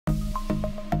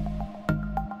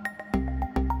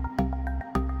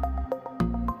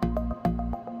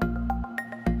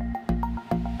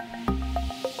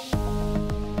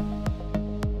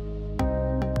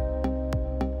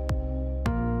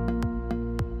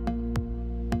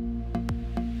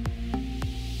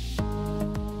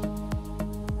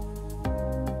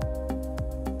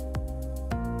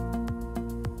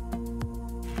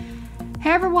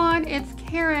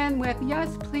Karen with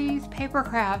Yes Please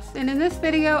PaperCrafts, and in this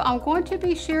video I'm going to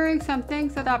be sharing some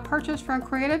things that I purchased from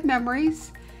Creative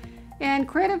Memories. And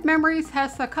Creative Memories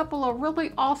has a couple of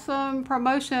really awesome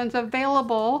promotions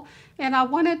available, and I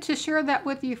wanted to share that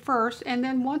with you first, and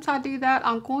then once I do that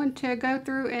I'm going to go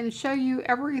through and show you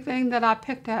everything that I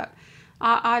picked up.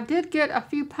 I did get a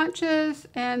few punches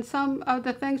and some of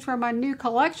the things from my new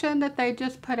collection that they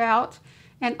just put out,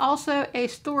 and also a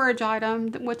storage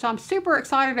item which I'm super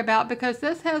excited about because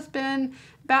this has been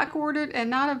backordered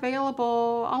and not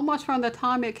available almost from the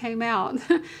time it came out.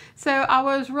 So I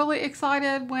was really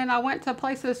excited when I went to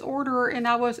place this order and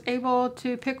I was able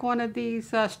to pick one of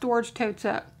these storage totes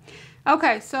up.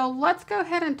 Okay, so let's go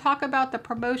ahead and talk about the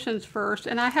promotions first,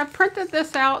 and I have printed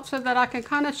this out so that I can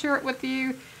kind of share it with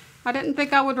you. I didn't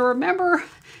think I would remember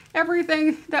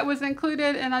everything that was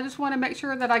included, and I just want to make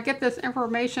sure that I get this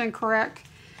information correct.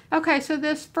 Okay, so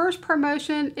this first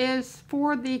promotion is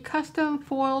for the custom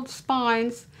foiled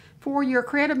spines for your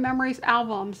Creative Memories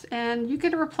albums, and you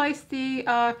can replace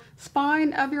the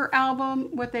spine of your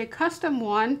album with a custom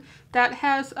one that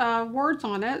has words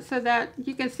on it, so that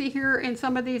you can see here in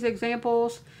some of these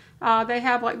examples they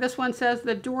have, like this one says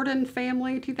the Jordan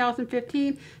Family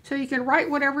 2015, so you can write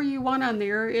whatever you want on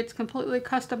there. It's completely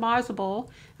customizable.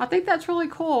 I think that's really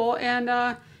cool,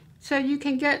 and so you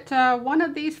can get one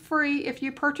of these free if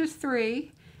you purchase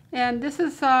 3. And this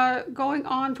is going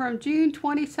on from June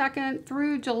 22nd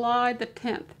through July the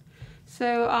 10th.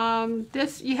 So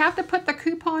this, you have to put the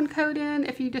coupon code in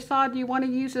if you decide you want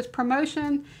to use this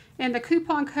promotion. And the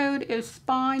coupon code is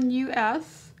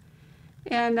SPINEUS.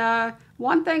 And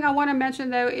one thing I want to mention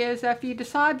though is if you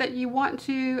decide that you want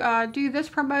to do this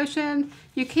promotion,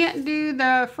 you can't do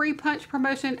the free punch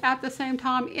promotion at the same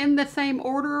time in the same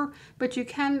order, but you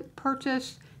can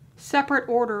purchase separate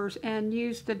orders and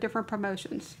use the different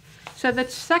promotions. So the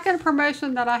second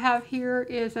promotion that I have here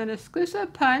is an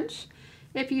exclusive punch.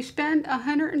 If you spend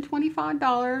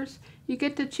 $125, you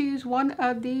get to choose one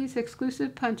of these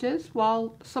exclusive punches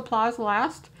while supplies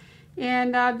last.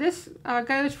 And this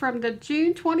goes from the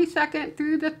June 22nd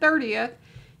through the 30th.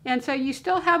 And so you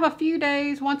still have a few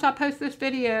days. Once I post this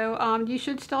video, you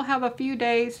should still have a few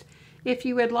days if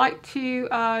you would like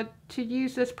to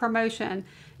use this promotion.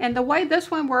 And the way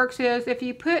this one works is if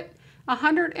you put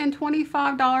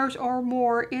 $125 or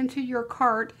more into your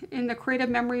cart in the Creative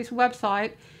Memories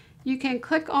website, you can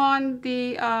click on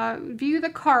the view the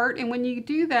cart, and when you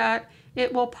do that,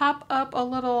 it will pop up a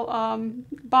little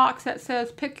box that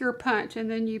says pick your punch, and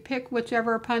then you pick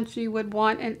whichever punch you would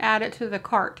want and add it to the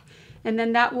cart, and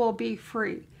then that will be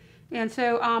free. And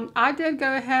so I did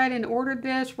go ahead and ordered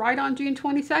this right on June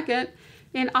 22nd,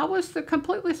 and I was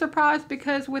completely surprised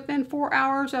because within 4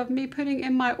 hours of me putting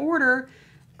in my order,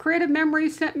 Creative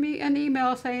Memories sent me an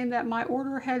email saying that my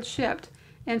order had shipped.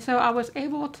 And so I was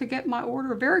able to get my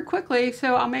order very quickly,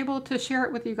 so I'm able to share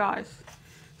it with you guys.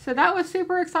 So that was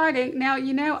super exciting. Now,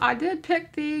 you know, I did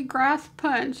pick the grass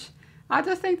punch. I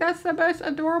just think that's the most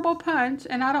adorable punch,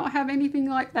 and I don't have anything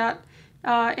like that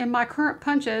in my current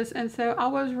punches, and so I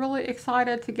was really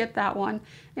excited to get that one.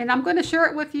 And I'm going to share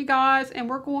it with you guys, and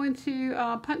we're going to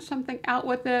punch something out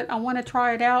with it. I want to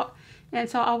try it out, and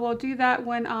so I will do that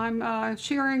when I'm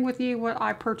sharing with you what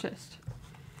I purchased.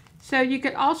 So you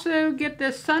could also get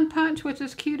this sun punch, which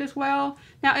is cute as well.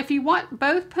 Now if you want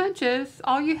both punches,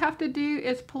 all you have to do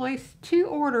is place 2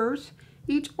 orders.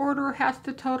 Each order has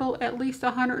to total at least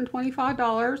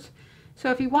 $125. So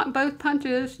if you want both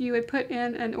punches, you would put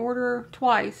in an order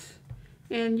twice,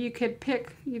 and you could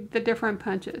pick the different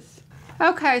punches.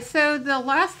 Okay, so the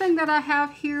last thing that I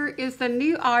have here is the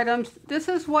new items. This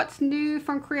is what's new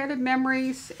from Creative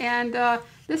Memories, and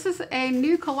this is a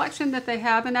new collection that they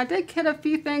have, and I did get a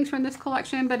few things from this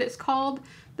collection, but it's called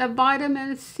the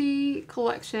Vitamin C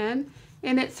collection,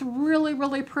 and it's really,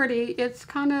 really pretty. It's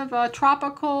kind of a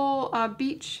tropical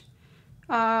beach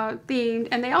themed,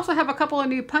 and they also have a couple of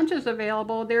new punches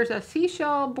available. There's a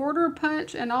seashell border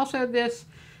punch and also this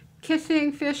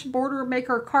kissing fish border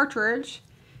maker cartridge,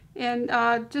 and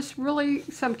just really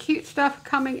some cute stuff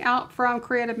coming out from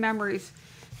Creative Memories.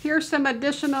 Here's some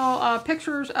additional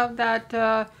pictures of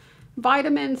that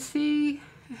vitamin C.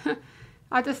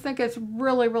 I just think it's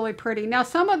really, really pretty. Now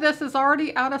some of this is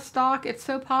already out of stock. It's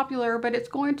so popular, but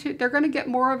they're going to get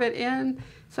more of it in.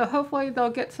 So hopefully they'll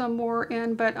get some more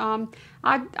in. But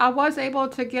I was able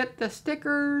to get the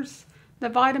stickers, the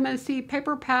vitamin C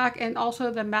paper pack, and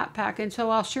also the matte pack. And so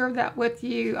I'll share that with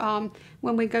you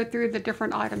when we go through the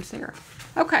different items there.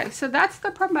 Okay, so that's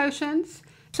the promotions.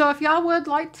 So if y'all would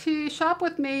like to shop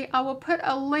with me, I will put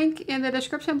a link in the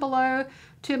description below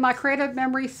to my Creative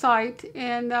Memories site.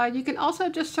 And you can also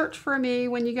just search for me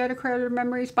when you go to Creative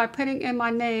Memories by putting in my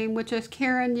name, which is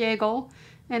Karen Yagel.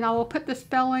 And I will put the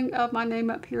spelling of my name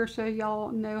up here so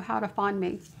y'all know how to find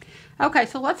me. Okay,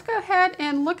 so let's go ahead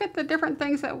and look at the different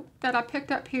things that I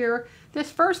picked up here.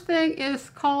 This first thing is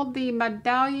called the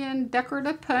Medallion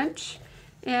Decorative Punch.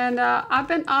 And I've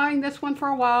been eyeing this one for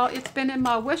a while. It's been in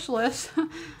my wish list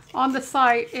on the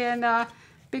site. And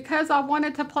because I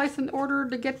wanted to place an order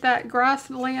to get that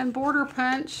grassland border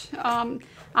punch,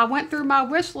 I went through my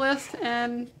wish list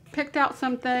and picked out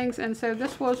some things, and so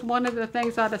this was one of the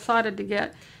things I decided to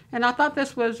get. And I thought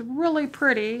this was really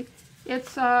pretty.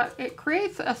 It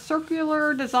creates a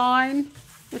circular design.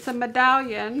 It's a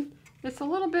medallion. It's a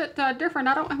little bit different.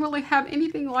 I don't really have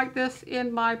anything like this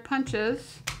in my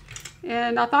punches,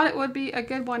 and I thought it would be a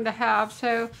good one to have.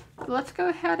 So let's go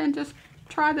ahead and just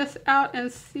try this out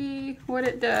and see what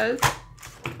it does.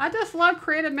 I just love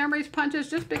Creative Memories punches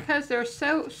just because they're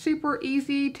so super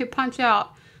easy to punch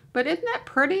out. But isn't that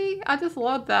pretty? I just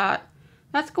love that.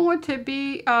 That's going to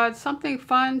be something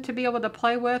fun to be able to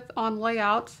play with on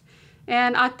layouts.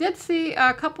 And I did see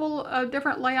a couple of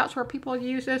different layouts where people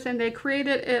use this, and they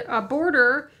created a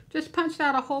border, just punched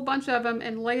out a whole bunch of them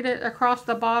and laid it across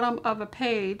the bottom of a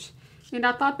page. And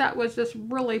I thought that was just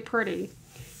really pretty.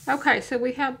 Okay, so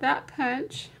we have that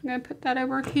punch. I'm going to put that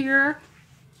over here.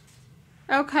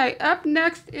 Okay, up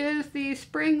next is the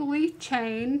spring leaf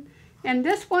chain. And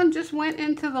this one just went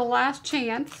into the last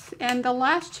chance. And the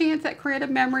last chance at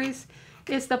Creative Memories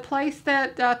is the place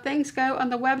that things go on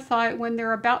the website when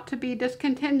they're about to be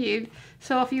discontinued.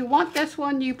 So if you want this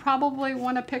one, you probably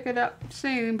want to pick it up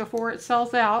soon before it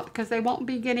sells out, because they won't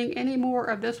be getting any more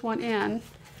of this one in.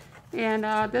 And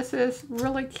this is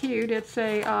really cute. It's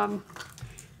a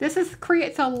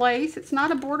creates a lace. It's not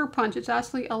a border punch. It's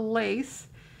actually a lace.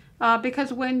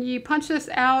 Because when you punch this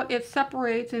out, it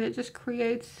separates and it just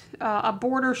creates a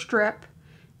border strip,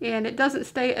 and it doesn't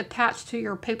stay attached to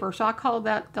your paper. So I call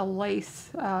that the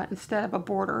lace instead of a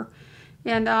border.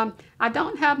 And I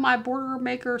don't have my border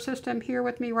maker system here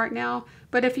with me right now,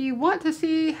 but if you want to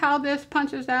see how this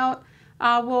punches out,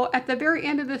 well, at the very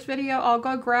end of this video, I'll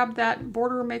go grab that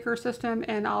border maker system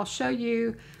and I'll show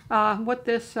you what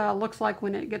this looks like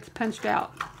when it gets punched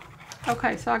out.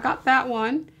 Okay, so I got that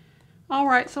one. All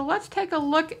right, so let's take a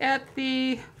look at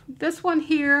this one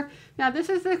here. Now this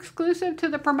is exclusive to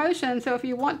the promotion, so if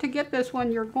you want to get this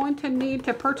one, you're going to need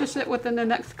to purchase it within the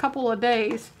next couple of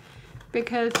days,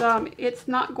 because it's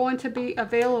not going to be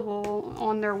available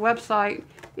on their website.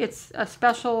 It's a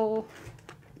special,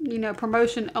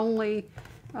 promotion only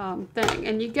thing,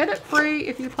 and you get it free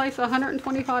if you place a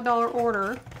 $125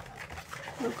 order.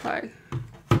 Okay.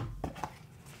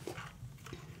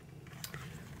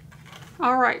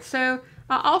 All right, so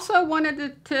I also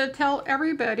wanted to tell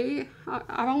everybody,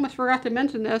 I almost forgot to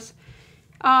mention this,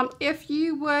 if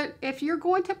you're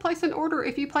going to place an order,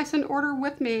 if you place an order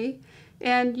with me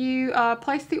and you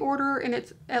place the order and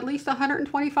it's at least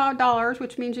 $125,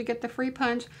 which means you get the free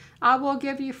punch, I will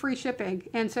give you free shipping.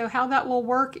 And so how that will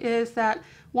work is that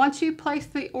once you place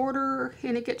the order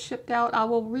and it gets shipped out, I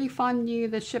will refund you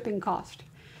the shipping cost.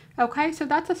 Okay, so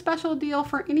that's a special deal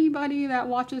for anybody that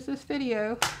watches this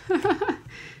video.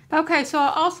 Okay, so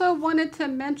I also wanted to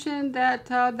mention that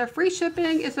the free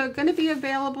shipping is going to be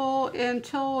available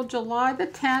until July the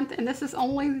 10th, and this is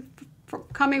only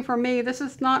coming from me. This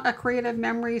is not a Creative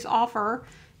Memories offer,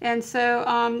 and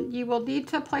so you will need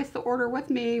to place the order with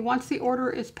me. Once the order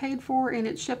is paid for and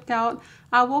it's shipped out,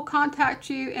 I will contact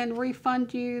you and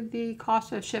refund you the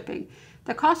cost of shipping.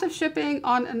 The cost of shipping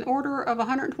on an order of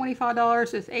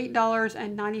 $125 is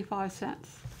 $8.95.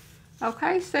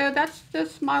 Okay, so that's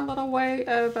just my little way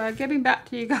of giving back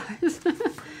to you guys.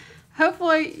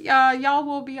 Hopefully y'all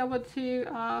will be able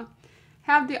to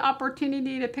have the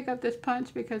opportunity to pick up this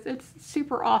punch because it's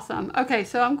super awesome. Okay,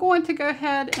 so I'm going to go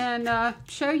ahead and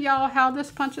show y'all how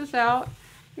this punches out.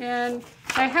 And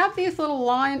they have these little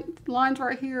lines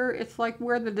right here. It's like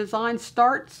where the design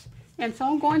starts. And so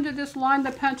I'm going to just line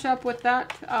the punch up with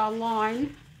that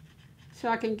line so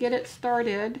I can get it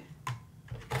started.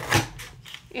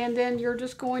 And then you're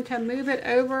just going to move it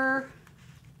over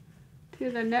to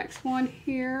the next one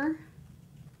here.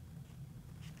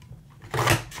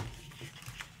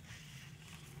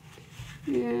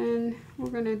 And we're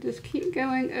going to just keep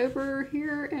going over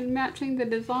here and matching the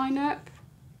design up.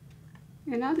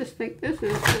 And I just think this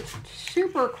is just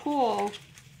super cool.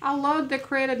 I love the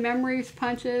Creative Memories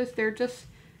punches. They're just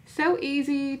so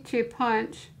easy to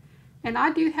punch. And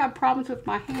I do have problems with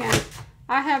my hands.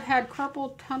 I have had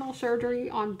carpal tunnel surgery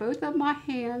on both of my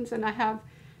hands, and I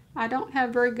don't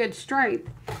have very good strength.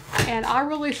 And I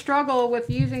really struggle with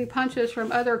using punches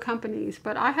from other companies,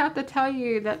 but I have to tell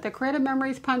you that the Creative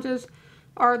Memories punches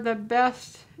are the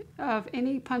best of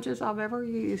any punches I've ever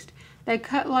used. They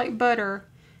cut like butter,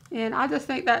 and I just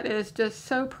think that is just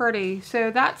so pretty.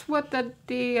 So that's what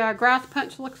the grass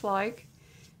punch looks like.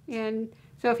 And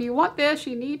so if you want this,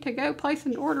 you need to go place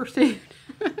an order soon.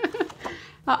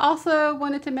 I also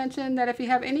wanted to mention that if you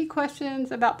have any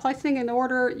questions about placing an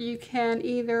order, you can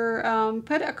either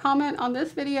put a comment on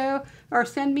this video or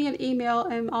send me an email,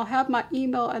 and I'll have my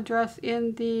email address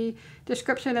in the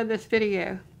description of this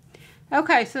video.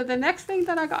 Okay, so the next thing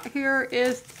that I got here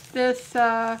is this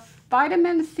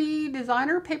Vitamin C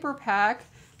designer paper pack,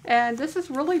 and this is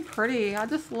really pretty. I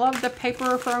just love the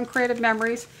paper from Creative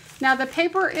Memories. Now the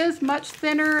paper is much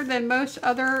thinner than most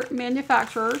other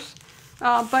manufacturers.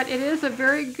 But it is a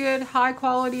very good high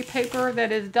quality paper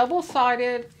that is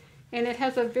double-sided, and it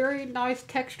has a very nice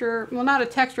texture. Well, not a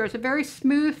texture, it's a very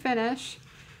smooth finish.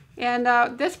 And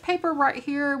this paper right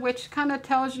here, which kind of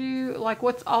tells you like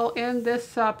what's all in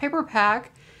this paper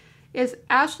pack, is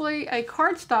actually a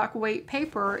cardstock weight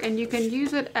paper, and you can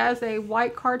use it as a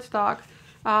white cardstock,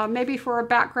 maybe for a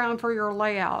background for your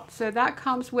layout. So that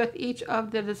comes with each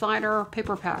of the designer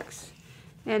paper packs.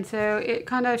 And so it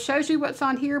kind of shows you what's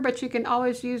on here, but you can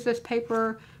always use this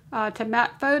paper to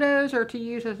mat photos or to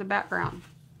use as a background.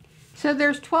 So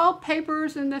there's 12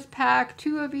 papers in this pack,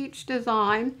 2 of each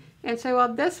design. And so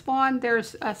on this one,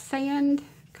 there's a sand,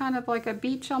 kind of like a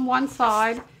beach on one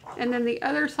side, and then the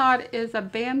other side is a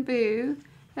bamboo.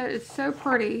 That is so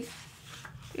pretty.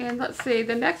 And let's see,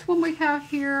 the next one we have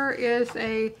here is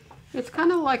it's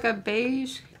kind of like a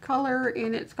beige color,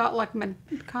 and it's got like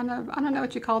kind of, I don't know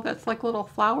what you call that, it's like little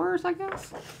flowers, I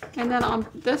guess. And then on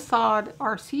this side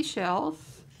are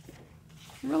seashells.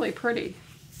 Really pretty.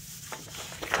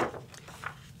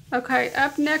 Okay,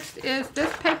 up next is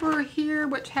this paper here,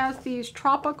 which has these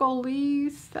tropical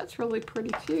leaves. That's really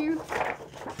pretty too.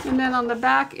 And then on the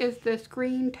back is this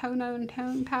green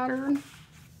tone-on-tone pattern.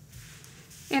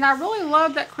 And I really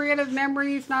love that Creative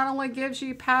Memories not only gives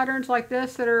you patterns like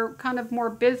this that are kind of more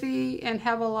busy and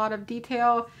have a lot of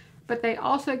detail, but they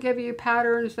also give you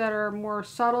patterns that are more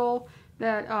subtle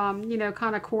that, you know,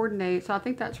 kind of coordinate. So I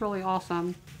think that's really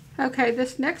awesome. Okay,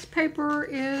 this next paper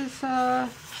is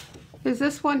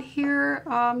this one here.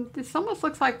 This almost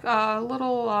looks like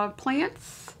little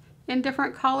plants in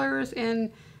different colors,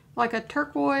 in like a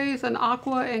turquoise, an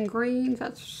aqua, and greens.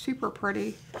 That's super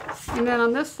pretty. And then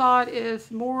on this side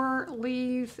is more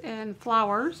leaves and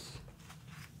flowers.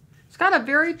 It's got a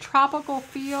very tropical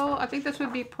feel. I think this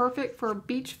would be perfect for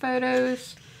beach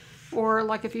photos, or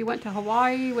like if you went to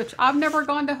Hawaii, which I've never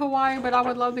gone to Hawaii, but I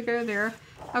would love to go there.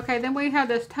 Okay, then we have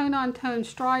this tone-on-tone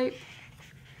stripe.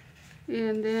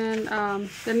 And then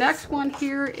the next one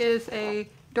here is a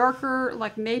darker,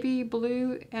 like navy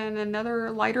blue, and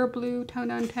another lighter blue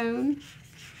tone-on-tone.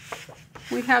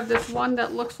 We have this one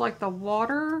that looks like the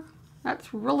water.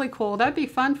 That's really cool. That'd be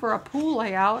fun for a pool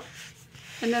layout.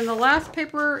 And then the last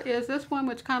paper is this one,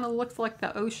 which kind of looks like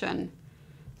the ocean.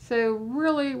 So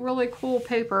really, really cool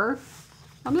paper.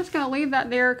 I'm just going to leave that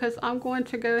there because I'm going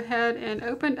to go ahead and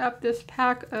open up this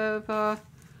pack of,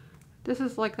 this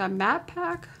is like a mat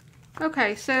pack.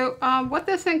 Okay, so what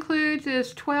this includes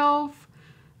is 12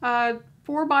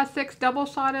 4x6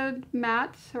 double-sided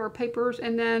mats or papers,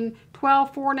 and then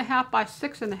 12 4.5 by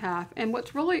 6.5. And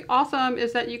what's really awesome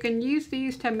is that you can use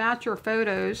these to match your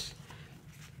photos.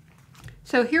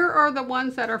 So here are the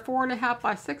ones that are 4.5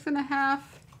 by 6.5,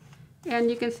 and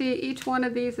you can see each one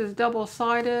of these is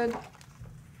double-sided,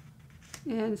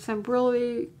 and some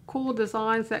really cool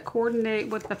designs that coordinate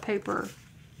with the paper.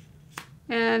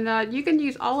 And you can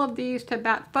use all of these to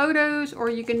mat photos, or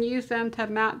you can use them to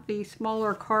mat the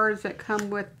smaller cards that come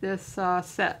with this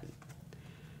set.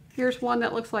 Here's one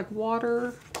that looks like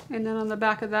water, and then on the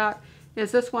back of that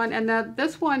is this one. And then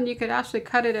this one, you could actually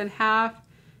cut it in half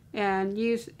and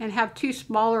use and have 2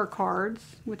 smaller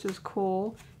cards, which is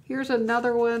cool. Here's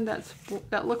another one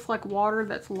that looks like water,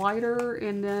 that's lighter,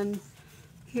 and then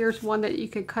here's one that you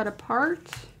could cut apart.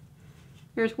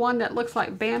 Here's one that looks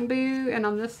like bamboo, and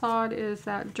on this side is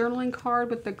that journaling card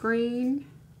with the green.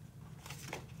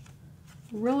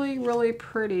 Really, really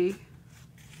pretty.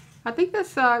 I think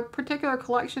this particular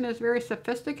collection is very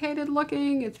sophisticated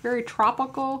looking. It's very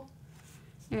tropical,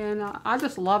 and I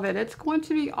just love it. It's going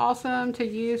to be awesome to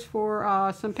use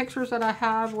for some pictures that I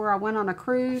have where I went on a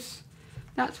cruise.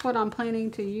 That's what I'm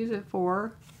planning to use it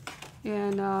for.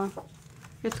 And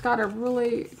it's got a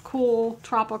really cool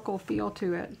tropical feel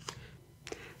to it.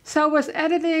 So I was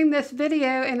editing this video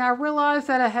and I realized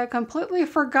that I had completely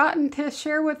forgotten to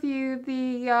share with you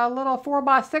the little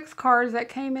 4x6 cards that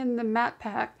came in the mat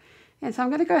pack. And so I'm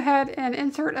going to go ahead and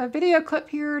insert a video clip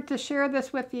here to share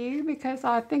this with you because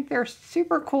I think they're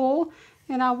super cool.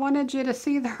 And I wanted you to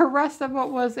see the rest of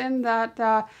what was in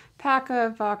that pack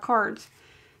of cards.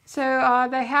 So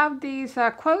they have these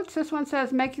quotes. This one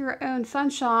says, "Make your own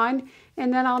sunshine."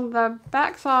 And then on the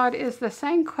back side is the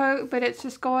same quote, but it's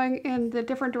just going in the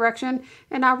different direction.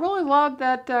 And I really love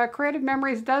that Creative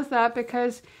Memories does that,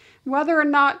 because whether or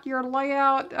not your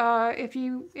layout, if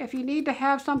you need to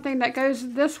have something that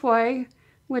goes this way,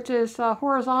 which is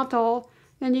horizontal,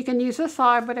 then you can use this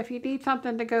side. But if you need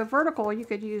something to go vertical, you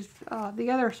could use the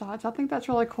other side. So I think that's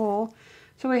really cool.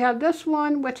 So we have this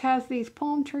one, which has these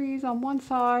palm trees on one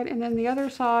side, and then the other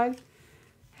side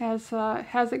has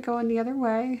it going the other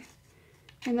way.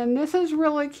 And then this is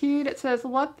really cute. It says,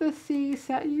 "Let the sea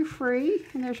set you free."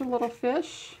 And there's a little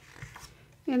fish.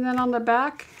 And then on the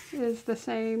back is the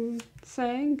same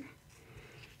saying,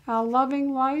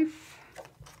 "Loving life."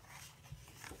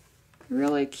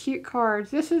 Really cute cards.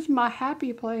 "This is my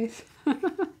happy place."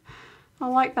 I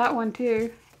like that one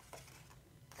too.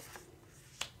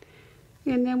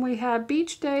 And then we have,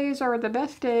 "Beach days are the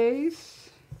best days."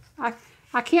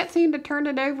 I can't seem to turn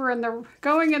it over and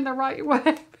going in the right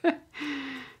way.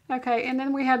 Okay, and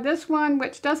then we have this one,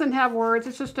 which doesn't have words.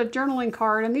 It's just a journaling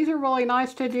card, and these are really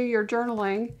nice to do your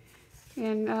journaling.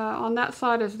 And on that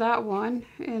side is that one.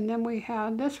 And then we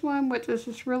have this one, which is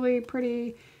this really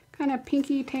pretty kind of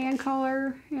pinky tan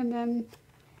color, and then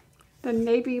the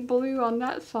navy blue on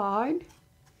that side.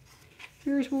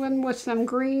 Here's one with some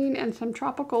green and some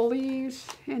tropical leaves,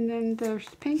 and then there's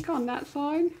pink on that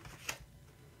side.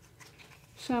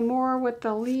 Some more with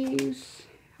the leaves.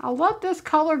 I love this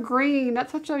color green.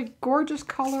 That's such a gorgeous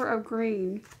color of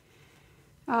green.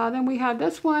 Then we have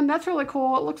this one. That's really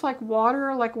cool. It looks like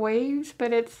water, like waves,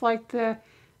 but it's like the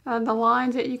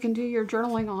lines that you can do your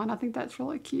journaling on. I think that's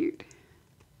really cute.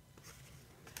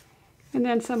 And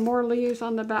then some more leaves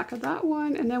on the back of that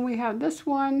one. And then we have this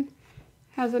one.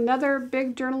 Has another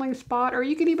big journaling spot, or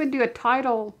you could even do a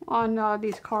title on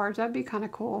these cards. That'd be kind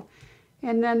of cool.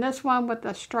 And then this one with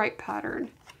the stripe pattern.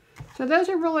 So those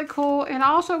are really cool. And I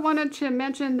also wanted to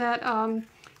mention that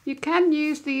you can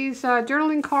use these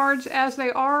journaling cards as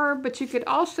they are, but you could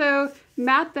also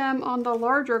mat them on the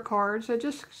larger cards. So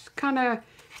just kind of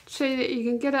so that you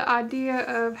can get an idea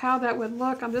of how that would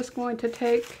look. I'm just going to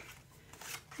take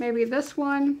maybe this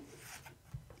one,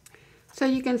 so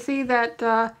you can see that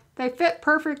they fit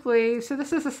perfectly. So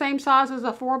this is the same size as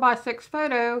a 4x6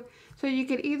 photo. So you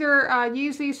could either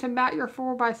use these to mat your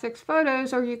 4x6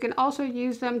 photos, or you can also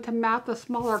use them to mat the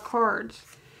smaller cards.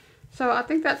 So I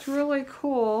think that's really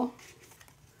cool.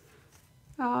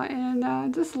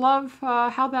 And just love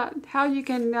how you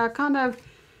can kind of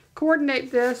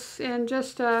coordinate this and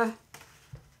just you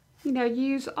know,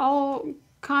 use all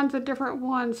kinds of different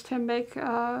ones to make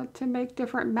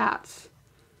different mats.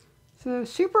 So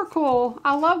super cool.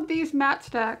 I love these mat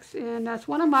stacks, and that's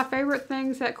one of my favorite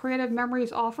things that Creative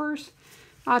Memories offers.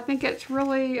 I think it's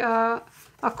really a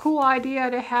cool idea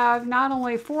to have not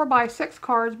only 4x6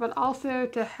 cards, but also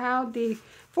to have the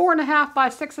 4.5 by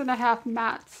 6.5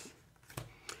 mats.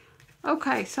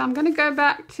 Okay, so I'm going to go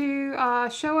back to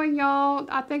showing y'all,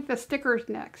 I think, the stickers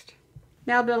next.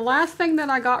 Now, the last thing that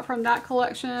I got from that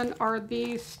collection are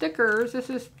these stickers.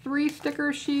 This is 3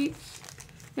 sticker sheets.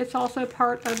 It's also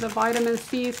part of the Vitamin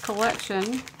C's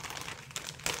collection.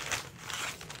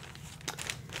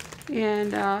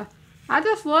 And I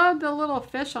just love the little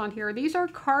fish on here. These are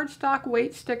cardstock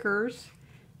weight stickers,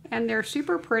 and they're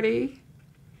super pretty.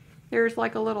 There's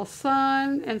like a little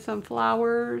sun and some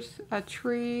flowers, a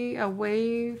tree, a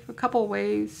wave, a couple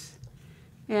waves,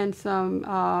 and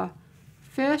some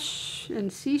fish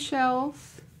and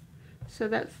seashells. So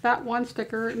that's that one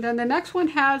sticker. And then the next one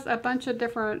has a bunch of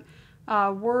different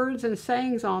words and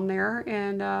sayings on there,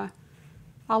 and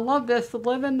I love this.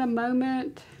 Live in the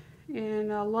moment,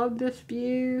 and I love this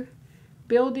view.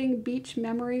 Building beach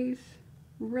memories.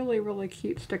 Really, really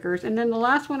cute stickers. And then the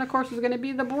last one, of course, is going to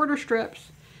be the border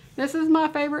strips. This is my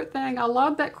favorite thing. I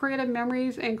love that Creative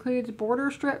Memories includes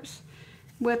border strips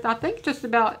with, I think, just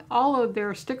about all of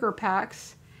their sticker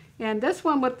packs. And this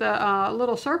one with the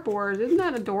little surfboards, isn't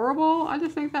that adorable? I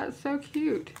just think that's so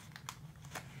cute.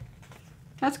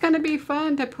 That's going to be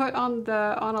fun to put on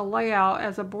a layout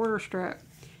as a border strip.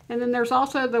 And then there's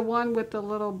also the one with the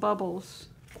little bubbles.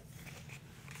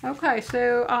 Okay,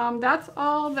 so that's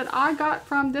all that I got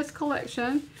from this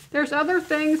collection. There's other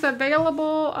things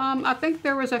available. I think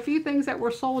there was a few things that were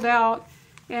sold out,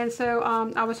 and so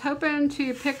I was hoping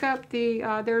to pick up the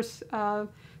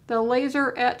the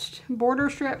laser etched border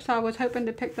strips. I was hoping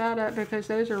to pick that up because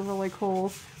those are really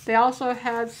cool. They also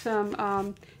had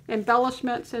some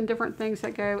embellishments and different things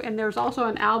that go, and there's also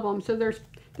an album. So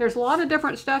there's a lot of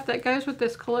different stuff that goes with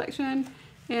this collection,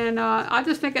 and I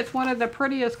just think it's one of the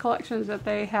prettiest collections that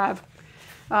they have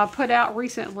put out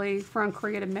recently from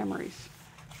Creative Memories.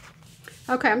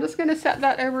 Okay, I'm just going to set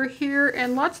that over here,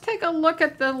 and let's take a look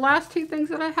at the last two things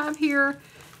that I have here.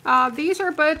 These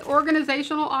are both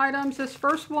organizational items. This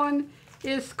first one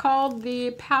is called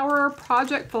the Power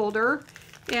Project Folder,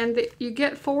 and you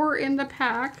get 4 in the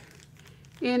pack.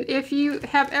 And if you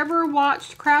have ever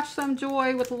watched Craft Some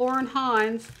Joy with Lauren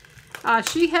Hinds,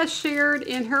 she has shared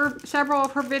in several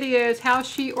of her videos how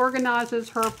she organizes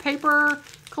her paper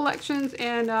collections,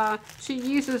 and she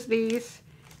uses these.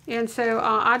 And so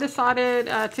I decided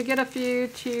to get a few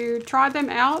to try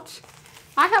them out.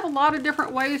 I have a lot of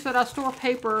different ways that I store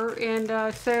paper,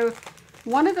 and so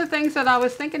one of the things that I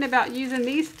was thinking about using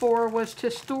these for was to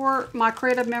store my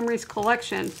Creative Memories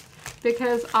collections,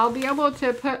 because I'll be able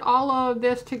to put all of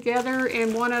this together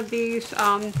in one of these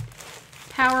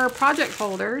Power Project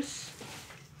folders.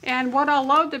 And what I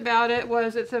loved about it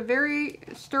was it's a very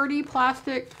sturdy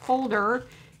plastic folder,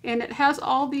 and it has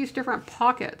all these different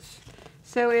pockets.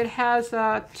 So it has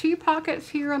 2 pockets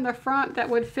here on the front that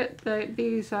would fit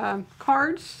these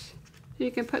cards. So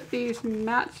you can put these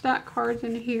matte stack cards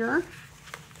in here.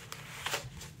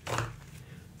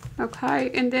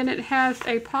 Okay, and then it has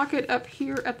a pocket up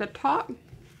here at the top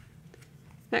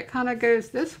that kind of goes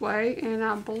this way, and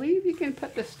I believe you can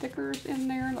put the stickers in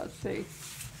there. Let's see.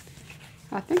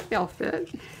 I think they'll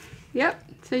fit. Yep,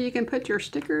 so you can put your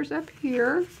stickers up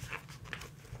here.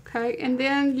 Okay, and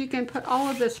then you can put all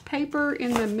of this paper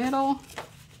in the middle.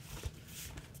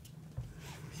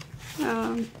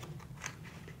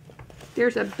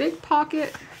 There's a big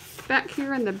pocket back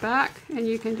here in the back, and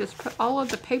you can just put all of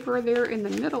the paper there in the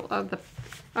middle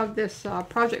of this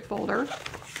project folder.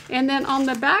 And then on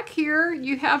the back here,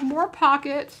 you have more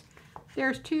pockets.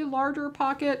 There's 2 larger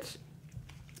pockets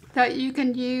that you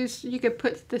can use. You could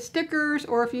put the stickers,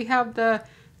 or if you have the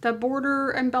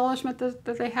border embellishment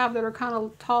that they have that are kind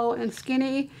of tall and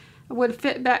skinny, would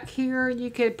fit back here. You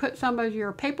could put some of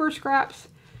your paper scraps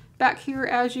back here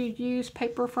as you use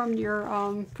paper from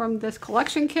your from this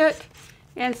collection kit.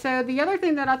 And so the other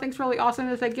thing that I think is really awesome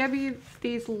is they give you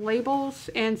these labels,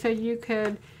 and so you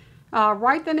could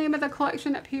write the name of the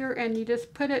collection up here, and you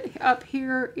just put it up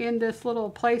here in this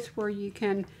little place where you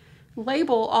can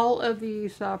label all of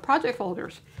these project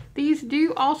folders. These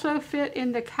do also fit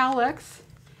in the Calyx,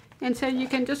 and so you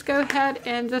can just go ahead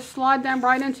and just slide them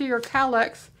right into your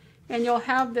Calyx, and you'll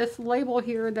have this label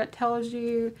here that tells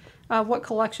you what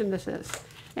collection this is.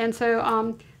 And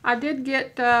so I did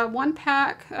get 1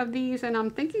 pack of these, and I'm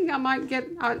thinking I might get,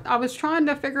 I was trying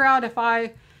to figure out if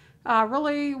I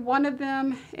really wanted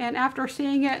them, and after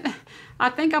seeing it,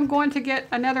 I think I'm going to get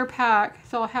another pack,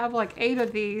 so I'll have like 8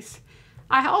 of these.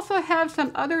 I also have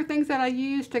some other things that I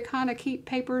use to kind of keep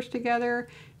papers together,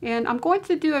 and I'm going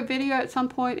to do a video at some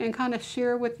point and kind of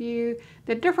share with you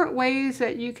the different ways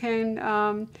that you can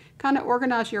kind of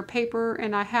organize your paper.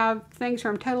 And I have things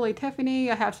from Totally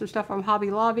Tiffany, I have some stuff from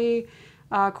Hobby Lobby,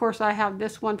 of course I have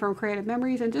this one from Creative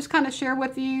Memories, and just kind of share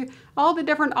with you all the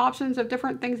different options of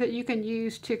different things that you can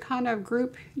use to kind of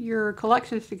group your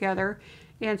collections together.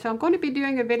 And so I'm going to be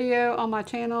doing a video on my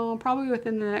channel probably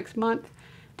within the next month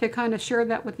to kind of share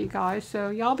that with you guys. So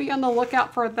y'all be on the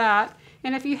lookout for that.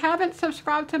 And if you haven't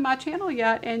subscribed to my channel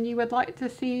yet and you would like to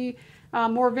see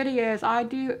more videos, I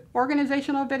do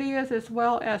organizational videos as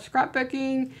well as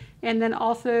scrapbooking, and then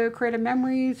also Creative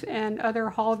Memories and other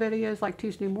haul videos like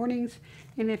Tuesday mornings.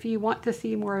 And if you want to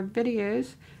see more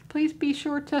videos, please be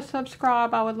sure to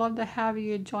subscribe. I would love to have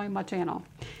you join my channel.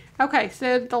 Okay,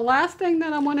 so the last thing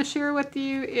that I want to share with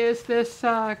you is this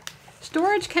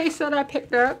storage case that I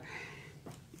picked up.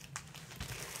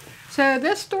 So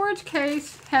this storage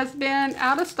case has been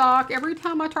out of stock. Every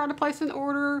time I try to place an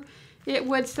order, it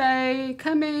would say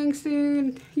coming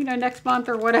soon, you know, next month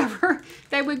or whatever.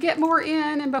 They would get more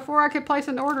in, and before I could place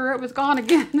an order, it was gone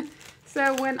again.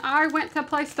 So when I went to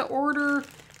place the order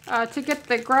to get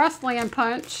the grassland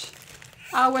punch,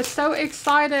 I was so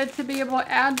excited to be able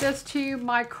to add this to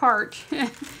my cart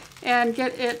and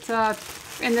get it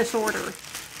in this order.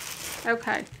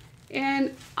 Okay.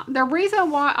 And the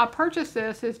reason why I purchased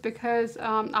this is because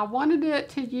I wanted it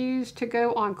to use to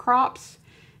go on crops,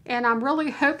 and I'm really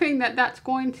hoping that that's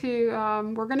going to,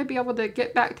 we're going to be able to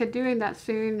get back to doing that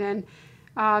soon.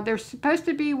 And there's supposed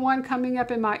to be one coming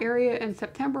up in my area in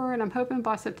September, and I'm hoping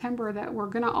by September that we're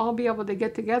going to all be able to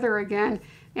get together again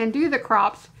and do the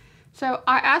crops. So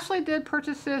I actually did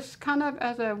purchase this kind of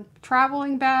as a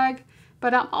traveling bag,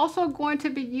 but I'm also going to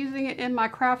be using it in my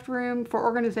craft room for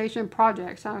organization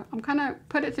projects. I'm kind of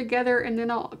put it together, and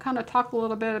then I'll kind of talk a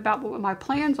little bit about what my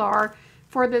plans are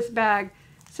for this bag.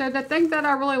 So the thing that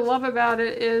I really love about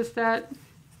it is that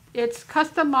it's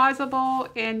customizable,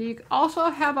 and you also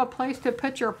have a place to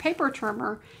put your paper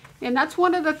trimmer. And that's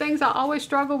one of the things I always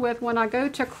struggle with when I go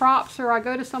to crops or I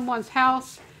go to someone's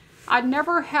house. I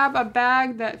never have a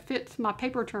bag that fits my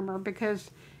paper trimmer because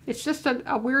it's just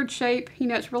a weird shape. You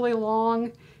know, it's really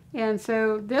long. And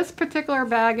so this particular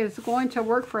bag is going to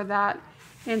work for that.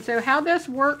 And so how this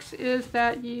works is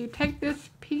that you take this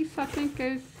piece, I think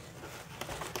is,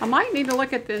 I might need to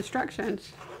look at the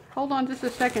instructions. Hold on just a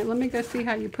second. Let me go see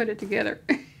how you put it together.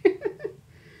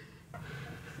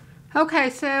 Okay,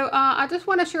 so I just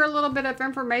want to share a little bit of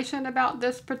information about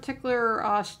this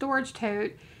particular storage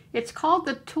tote. It's called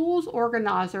the Tools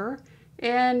Organizer,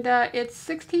 and it's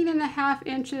 16.5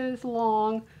 inches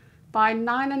long by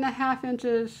 9.5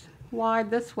 inches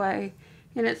wide this way,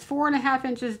 and it's 4.5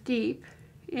 inches deep.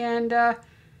 And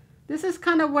this is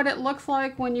kind of what it looks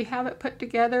like when you have it put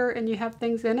together and you have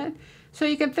things in it. So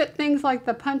you can fit things like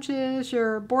the punches,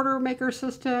 your border maker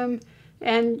system,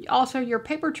 and also your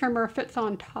paper trimmer fits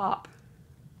on top.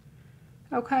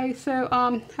 Okay, so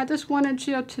I just wanted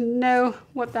you to know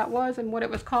what that was and what it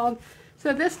was called.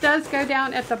 So this does go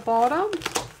down at the bottom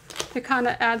to kind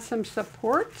of add some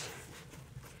support.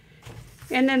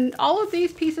 And then all of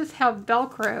these pieces have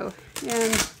Velcro,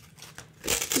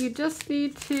 and you just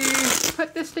need to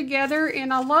put this together.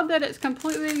 And I love that it's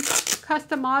completely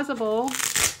customizable.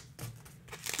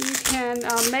 You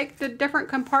can make the different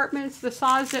compartments the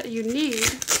size that you need,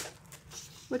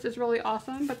 which is really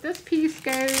awesome. But this piece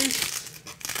goes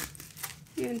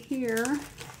in here.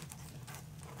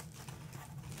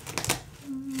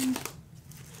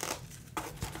 I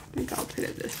think I'll put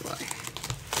it this way.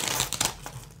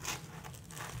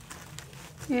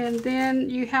 And then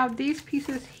you have these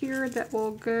pieces here that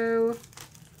will go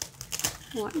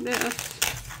like this.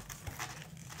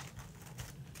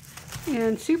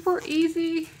 And super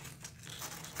easy.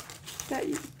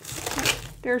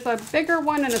 There's a bigger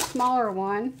one and a smaller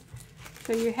one.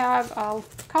 So you have a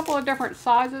couple of different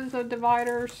sizes of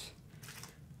dividers.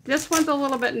 This one's a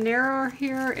little bit narrower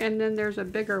here, and then there's a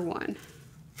bigger one.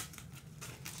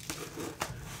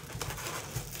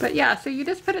 But yeah, so you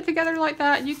just put it together like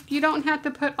that. You don't have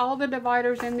to put all the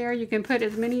dividers in there. You can put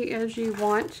as many as you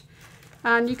want.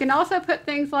 You can also put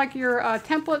things like your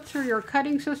templates or your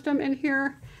cutting system in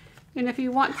here. And if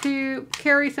you want to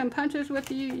carry some punches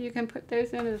with you, you can put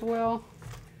those in as well.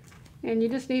 And you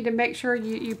just need to make sure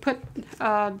you put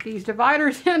these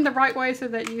dividers in the right way so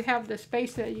that you have the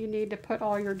space that you need to put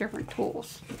all your different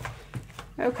tools.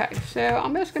 Okay, so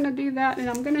I'm just going to do that, and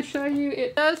I'm going to show you.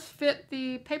 It does fit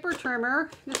the paper trimmer.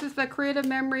 This is the Creative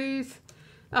Memories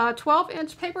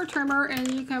 12-inch paper trimmer,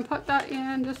 and you can put that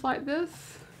in just like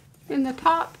this in the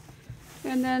top,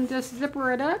 and then just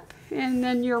zipper it up, and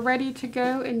then you're ready to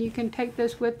go, and you can take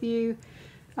this with you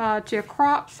to your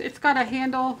crops. It's got a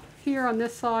handle here on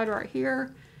this side right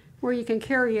here where you can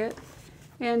carry it,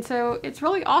 and so it's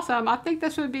really awesome. I think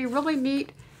this would be really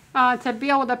neat to be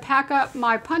able to pack up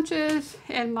my punches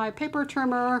and my paper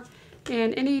trimmer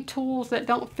and any tools that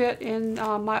don't fit in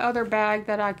my other bag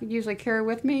that I could usually carry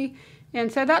with me.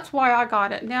 And so that's why I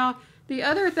got it. Now, the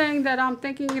other thing that I'm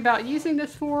thinking about using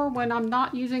this for when I'm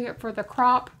not using it for the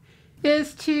crop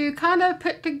is to kind of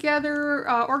put together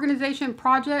organization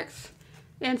projects.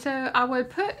 And so I would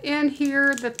put in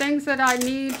here the things that I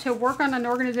need to work on an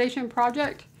organization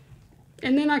project.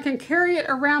 And then I can carry it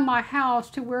around my house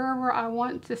to wherever I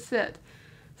want to sit.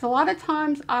 So a lot of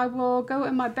times I will go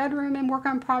in my bedroom and work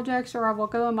on projects, or I will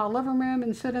go in my living room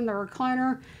and sit in the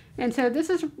recliner. And so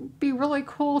this is be really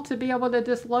cool to be able to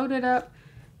just load it up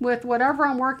with whatever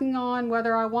I'm working on,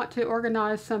 whether I want to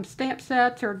organize some stamp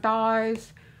sets or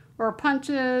dies or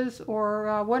punches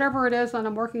or whatever it is that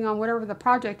I'm working on, whatever the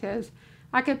project is.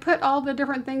 I could put all the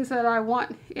different things that I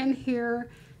want in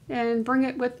here and bring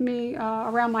it with me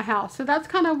around my house. So that's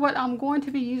kind of what I'm going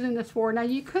to be using this for. Now,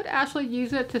 you could actually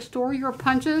use it to store your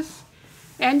punches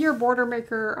and your border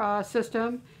maker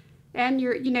system, and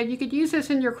you could use this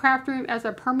in your craft room as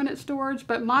a permanent storage.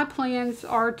 But my plans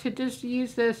are to just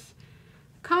use this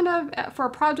kind of for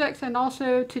projects, and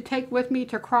also to take with me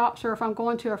to crops, or if I'm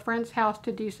going to a friend's house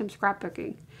to do some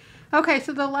scrapbooking. Okay,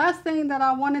 so the last thing that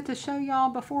I wanted to show y'all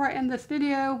before I end this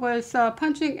video was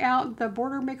punching out the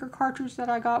border maker cartridge that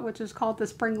I got, which is called the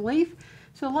Spring Leaf.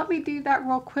 So let me do that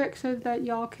real quick so that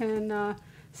y'all can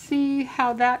see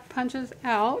how that punches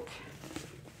out.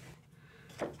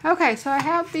 Okay, so I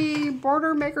have the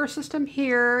border maker system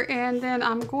here, and then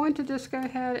I'm going to just go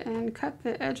ahead and cut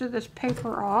the edge of this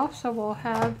paper off, so we'll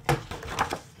have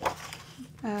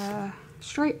a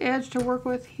straight edge to work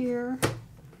with here.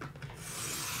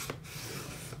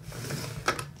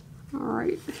 All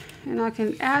right, and I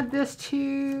can add this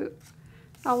to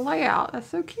a layout. That's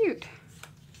so cute.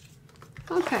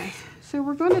 Okay, so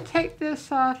we're going to take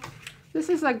this, this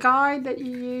is a guide that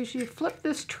you use. You flip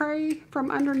this tray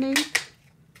from underneath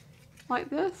like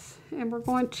this, and we're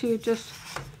going to just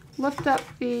lift up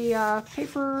the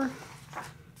paper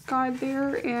guide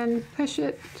there and push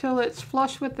it till it's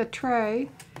flush with the tray,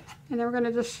 and then we're going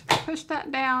to just push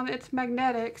that down. It's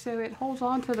magnetic, so it holds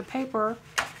on to the paper.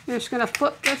 You're just going to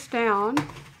flip this down,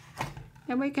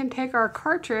 and we can take our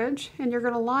cartridge, and you're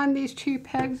going to line these two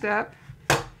pegs up.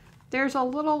 There's a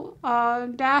little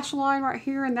dash line right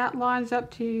here, and that lines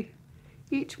up to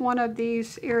each one of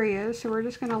these areas, so we're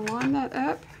just going to line that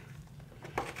up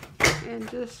and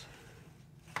just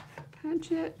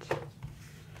punch it.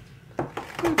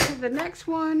 Go to the next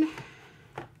one,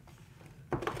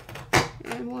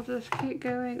 and we'll just keep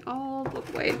going all the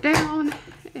way down.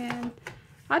 And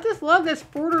I just love this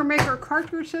border maker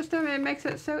cartridge system. It makes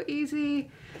it so easy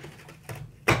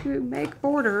to make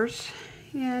borders,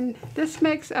 and this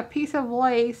makes a piece of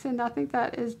lace, and I think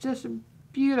that is just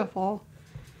beautiful,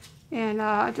 and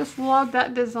I just love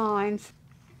that design.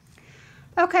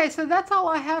 Okay, so that's all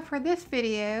I have for this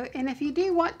video, and if you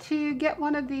do want to get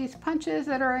one of these punches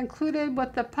that are included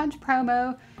with the punch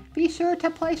promo, be sure to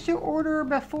place your order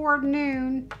before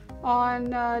noon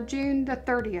on June the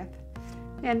 30th,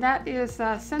 and that is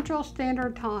Central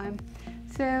Standard Time.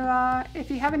 So if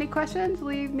you have any questions,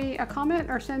 leave me a comment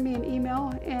or send me an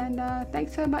email, and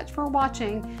thanks so much for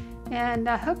watching, and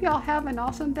I hope y'all have an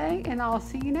awesome day, and I'll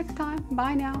see you next time.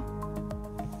 Bye now.